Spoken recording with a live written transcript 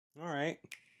Alright.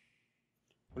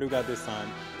 What do we got this time?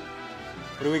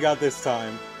 What do we got this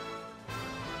time?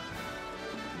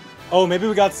 Oh, maybe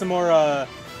we got some more,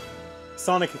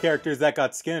 Sonic characters that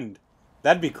got skinned.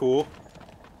 That'd be cool.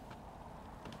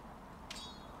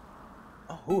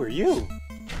 Oh, who are you?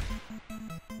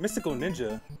 Mystical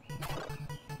Ninja.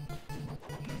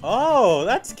 Oh,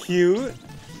 that's cute.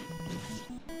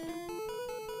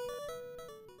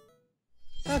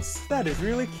 That is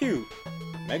really cute.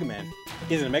 Mega Man.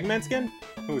 Is it a Mega Man skin?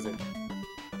 Who is it?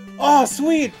 Oh,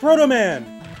 sweet! Proto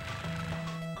Man!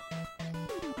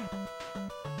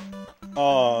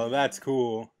 Oh, that's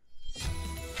cool.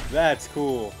 That's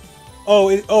cool.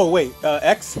 Oh, oh wait,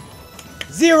 X?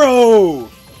 Zero!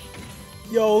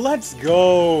 Yo, let's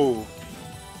go!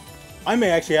 I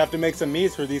may actually have to make some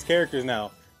Miis for these characters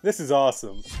now. This is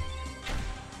awesome.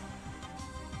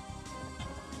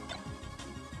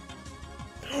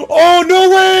 Oh, no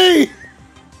way!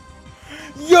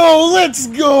 Yo, let's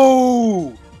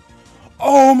go!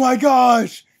 Oh my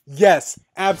gosh! Yes,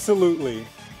 absolutely.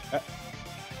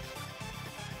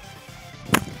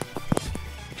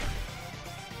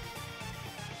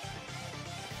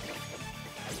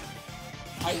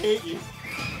 I hate you.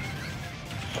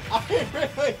 I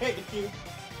really hate you.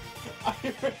 I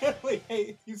really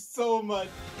hate you so much.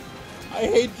 I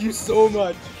hate you so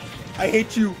much. I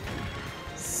hate you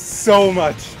so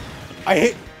much.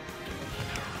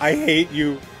 I hate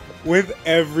you with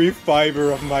every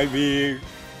fiber of my being.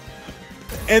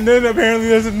 And then apparently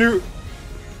there's a new